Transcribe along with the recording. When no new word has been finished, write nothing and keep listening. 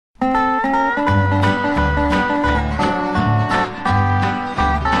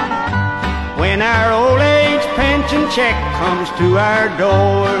check comes to our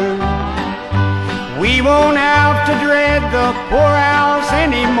door. We won't have to dread the poorhouse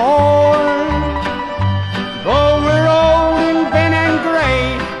anymore. Though we're old and bent and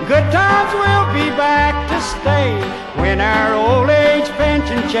gray, good times will be back to stay when our old age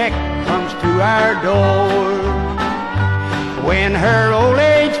pension check comes to our door. When her old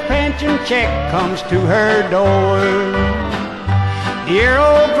age pension check comes to her door, dear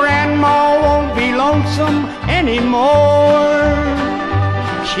old grandma won't be lonesome anymore.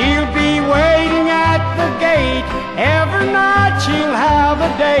 She'll be waiting at the gate. Every night she'll have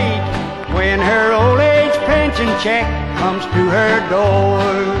a date when her old age pension check comes to her door.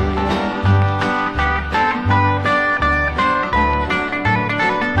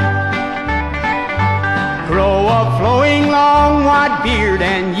 Grow a flowing long white beard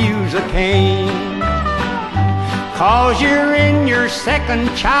and use a cane. 'Cause you're in your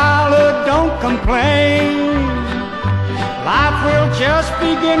second childhood, don't complain. Life will just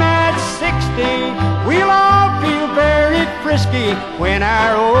begin at 60. We'll all feel very frisky when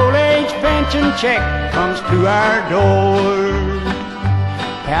our old age pension check comes to our door.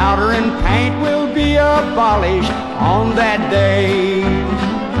 Powder and paint will be abolished on that day,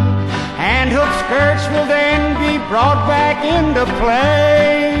 and hook skirts will then be brought back into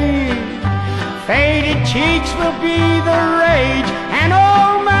play. Faded cheeks will be the rage, and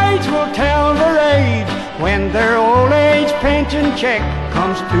old maids will tell their age when their old age pension check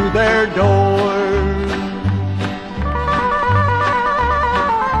comes to their door.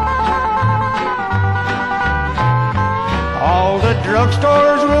 All the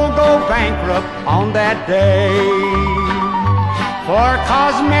drugstores will go bankrupt on that day. For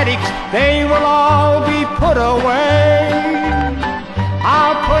cosmetics, they will all be put away.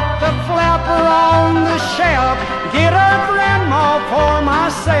 I'll put the flapper on the shelf, get a grandma for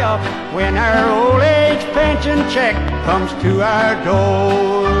myself when our old age pension check comes to our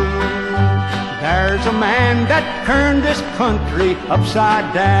door. There's a man that turned this country upside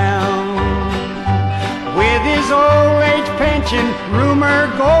down, with his old age pension rumor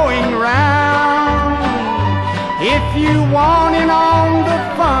going round. If you want in on the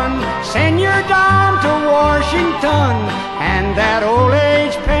fun, send your dime to Washington, and that old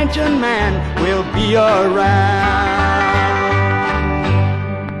age pension man will be around.